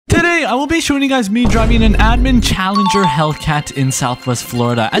Today, I will be showing you guys me driving an admin Challenger Hellcat in Southwest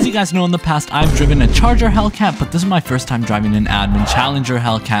Florida. As you guys know, in the past, I've driven a Charger Hellcat, but this is my first time driving an admin Challenger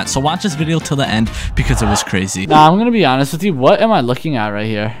Hellcat. So watch this video till the end because it was crazy. Nah, I'm gonna be honest with you. What am I looking at right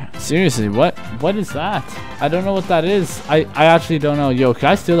here? Seriously, what is that? I don't know what that is. I actually don't know. Yo, can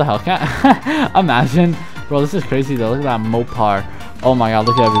I steal the Hellcat? Imagine. Bro, this is crazy though. Look at that Mopar. Oh my god,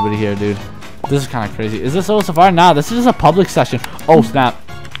 look at everybody here, dude. This is kind of crazy. Is this so far? Nah, this is just a public session. Oh snap.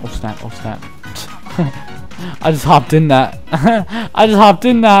 Oh snap. Oh snap. I just hopped in that. I just hopped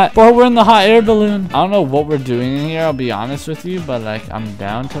in that. Bro, we're in the hot air balloon. I don't know what we're doing in here, I'll be honest with you, but like I'm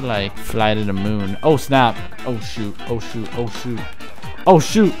down to like fly to the moon. Oh snap. Oh shoot. Oh shoot. Oh shoot. Oh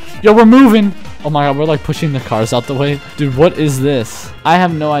shoot. Yo, we're moving. Oh my god, we're like pushing the cars out the way. Dude, what is this? I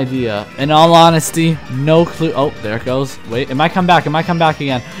have no idea. In all honesty, no clue. Oh, there it goes. Wait, it might come back. It might come back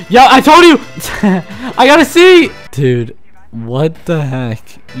again. Yo, I told you. I gotta see. Dude, what the heck?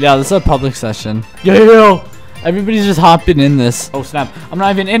 Yeah, this is a public session. Yo. Everybody's just hopping in this. Oh snap. I'm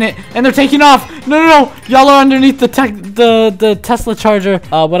not even in it. And they're taking off. No. Y'all are underneath the Tesla charger.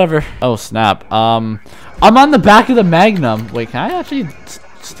 Whatever. Oh snap. I'm on the back of the Magnum. Wait, can I actually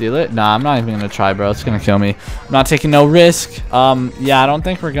steal it? Nah, I'm not even gonna try, bro. It's gonna kill me. I'm not taking no risk. Yeah, I don't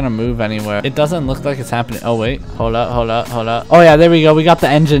think we're gonna move anywhere. It doesn't look like it's happening. Oh wait, hold up. Oh yeah, there we go. We got the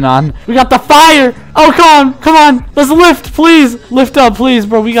engine on. We got the fire. Oh come on. Let's lift, please. Lift up, please,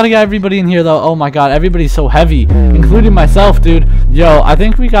 bro. We gotta get everybody in here though. Oh my god, everybody's so heavy, including myself, dude. Yo, I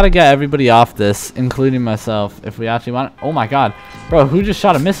think we gotta get everybody off this, including myself, if we actually want it. Oh my god, bro, who just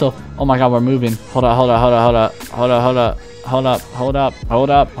shot a missile? Oh my god, we're moving. Hold up.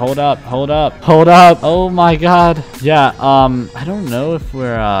 Oh my god. Yeah, I don't know if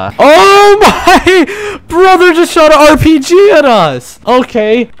we're oh my brother just shot an RPG at us.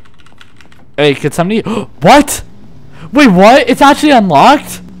 Okay. Hey, could somebody what? Wait, what? It's actually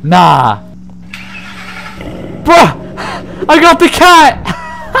unlocked? Nah. Bruh, I got the cat.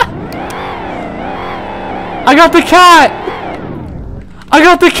 I got the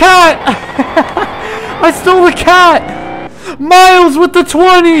cat. I stole the cat. Miles with the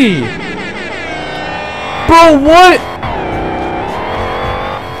 20. Bro, what?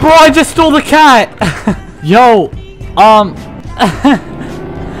 Bro, I just stole the cat. Yo,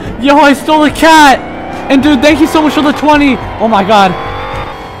 yo, I stole the cat. And dude, thank you so much for the 20. Oh my god.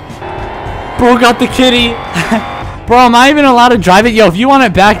 Bro got the kitty. Bro, am I even allowed to drive it? Yo, if you want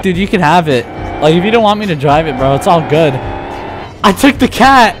it back, dude, you can have it. Like, if you don't want me to drive it, bro, it's all good. I took the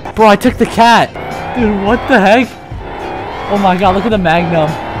cat. Bro, I took the cat. Dude, what the heck? Oh my god, look at the Magnum.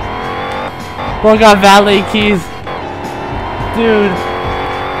 Bro got valet keys. Dude,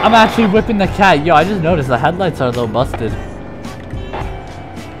 I'm actually whipping the cat. Yo, I just noticed the headlights are a little busted.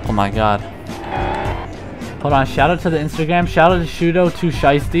 Oh my god. Hold on, shout out to the Instagram. Shout out to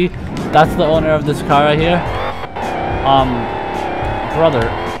Shudo2Shiesty. That's the owner of this car right here. Brother,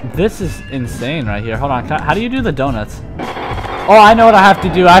 this is insane right here. Hold on, how do you do the donuts? Oh, I know what I have to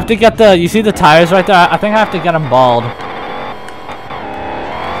do. I have to get you see the tires right there? I think I have to get them bald.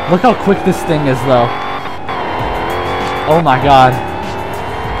 Look how quick this thing is, though. Oh my god.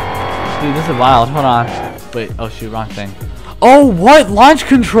 Dude, this is wild. Hold on. Wait, oh shoot, wrong thing. Oh, what? Launch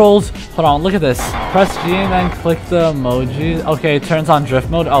controls. Hold on, look at this. Press G and then click the emojis. Okay, it turns on drift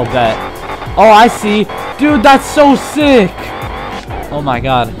mode. Oh, bet. Oh, I see. Dude, that's so sick. Oh my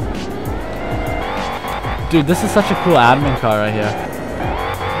god. Dude, this is such a cool admin car right here.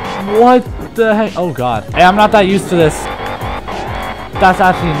 What the heck? Oh god. Hey, I'm not that used to this. That's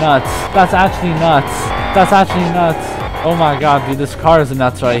actually nuts. Oh my god, dude, this car is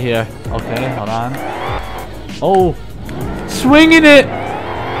nuts right here. Okay, hold on. Oh, swinging it.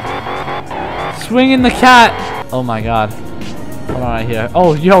 Swinging the cat. Oh my god. Hold on right here.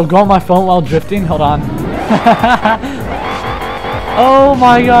 Oh, yo, go on my phone while drifting. Hold on. Oh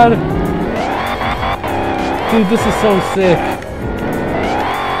my god. Dude, this is so sick.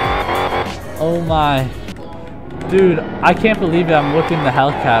 Oh my. Dude, I can't believe it. I'm whipping the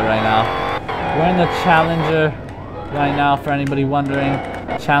Hellcat right now. We're in the Challenger right now, for anybody wondering.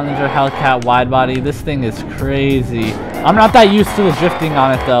 Challenger Hellcat wide body. This thing is crazy. I'm not that used to the drifting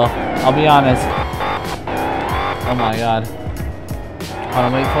on it, though. I'll be honest. Oh my god. Hold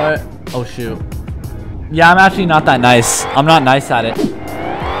on, wait for it. Oh shoot. Yeah, I'm actually not that nice. I'm not nice at it.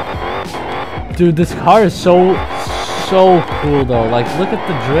 Dude, this car is so cool, though. Like, look at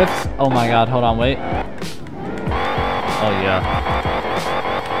the drifts. Oh my god, hold on, wait.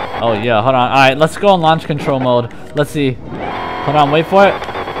 Oh yeah, hold on. Alright, let's go in launch control mode. Let's see. Hold on, wait for it.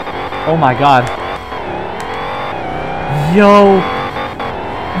 Oh my god. Yo.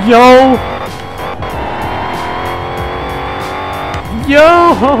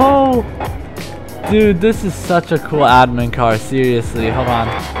 Yo! Dude, this is such a cool admin car. Seriously, hold on.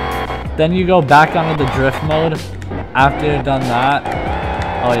 Then you go back onto the drift mode after you've done that.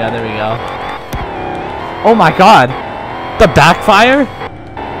 Oh yeah, there we go. Oh my god! The backfire?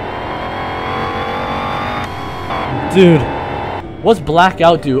 Dude, what's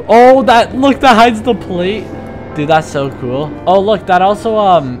blackout do? Oh, that, look, that hides the plate. Dude, that's so cool. Oh, look, that also,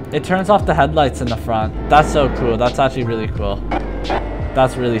 it turns off the headlights in the front. That's so cool. That's actually really cool.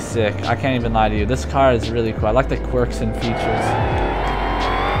 That's really sick. I can't even lie to you. This car is really cool. I like the quirks and features.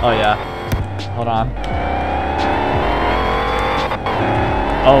 Oh, yeah. Hold on.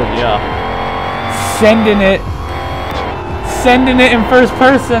 Oh, yeah. Sending it. Sending it in first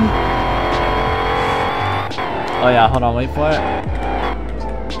person. Oh, yeah. Hold on. Wait for it.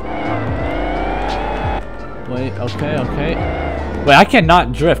 Wait. Okay. Okay. Wait, I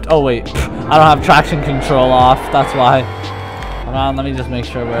cannot drift. Oh, wait. I don't have traction control off. That's why. Hold on. Let me just make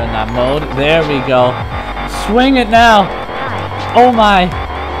sure we're in that mode. There we go. Swing it now. Oh, my.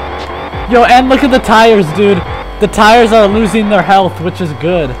 Yo, and look at the tires, dude. The tires are losing their health, which is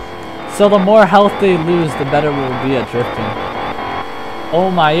good. So the more health they lose, the better we'll be at drifting. Oh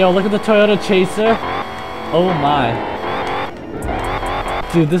my, yo, look at the Toyota Chaser. Oh my.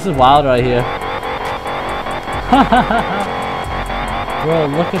 Dude, this is wild right here. Bro,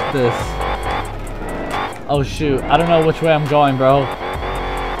 look at this. Oh shoot, I don't know which way I'm going, bro.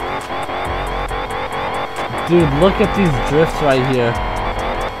 Dude, look at these drifts right here.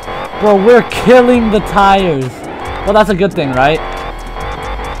 Bro, we're killing the tires. Well, that's a good thing, right?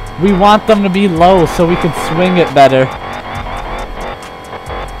 We want them to be low so we can swing it better.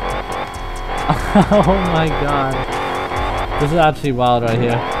 Oh my god. This is actually wild right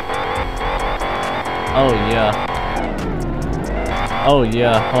here. Oh yeah. Oh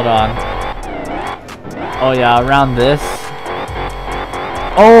yeah, hold on. Oh yeah, around this.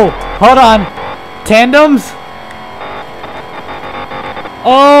 Oh, hold on. Tandems?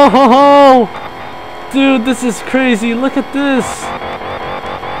 Oh ho ho! Dude, this is crazy. Look at this.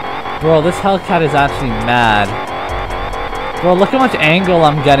 Bro, this Hellcat is actually mad. Bro, look how much angle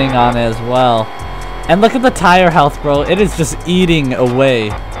I'm getting on it as well. And look at the tire health, bro. It is just eating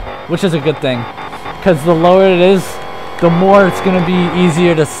away, which is a good thing. Because the lower it is, the more it's going to be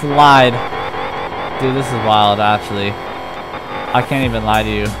easier to slide. Dude, this is wild, actually. I can't even lie to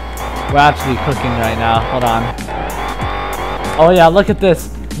you. We're actually cooking right now. Hold on. Oh, yeah, look at this.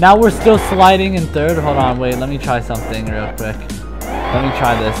 Now we're still sliding in third. Hold on, wait. Let me try something real quick. Let me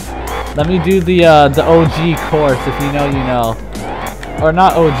try this. Let me do the OG course. If you know, you know. Or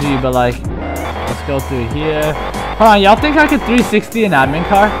not OG, but like, let's go through here. Hold on, y'all think I could 360 an admin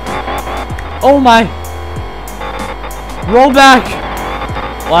car? Oh my! Roll back!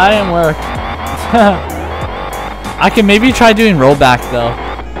 Well, that didn't work. I can maybe try doing rollback though.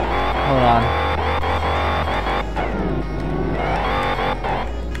 Hold on.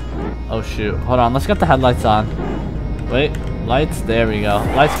 Oh shoot. Hold on, let's get the headlights on. Wait, lights, there we go.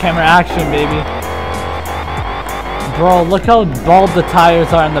 Lights, camera, action, baby. Bro, look how bald the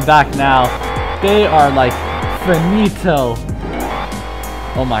tires are in the back now. They are like finito.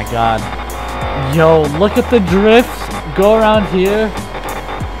 Oh my god. Yo, look at the drifts. Go around here.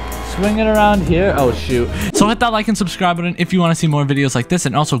 Swing it around here. Oh shoot. So hit that like and subscribe button if you want to see more videos like this,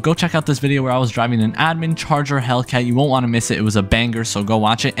 and also go check out this video where I was driving an admin Charger Hellcat. You won't want to miss it. It was a banger, so go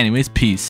watch it. Anyways, peace.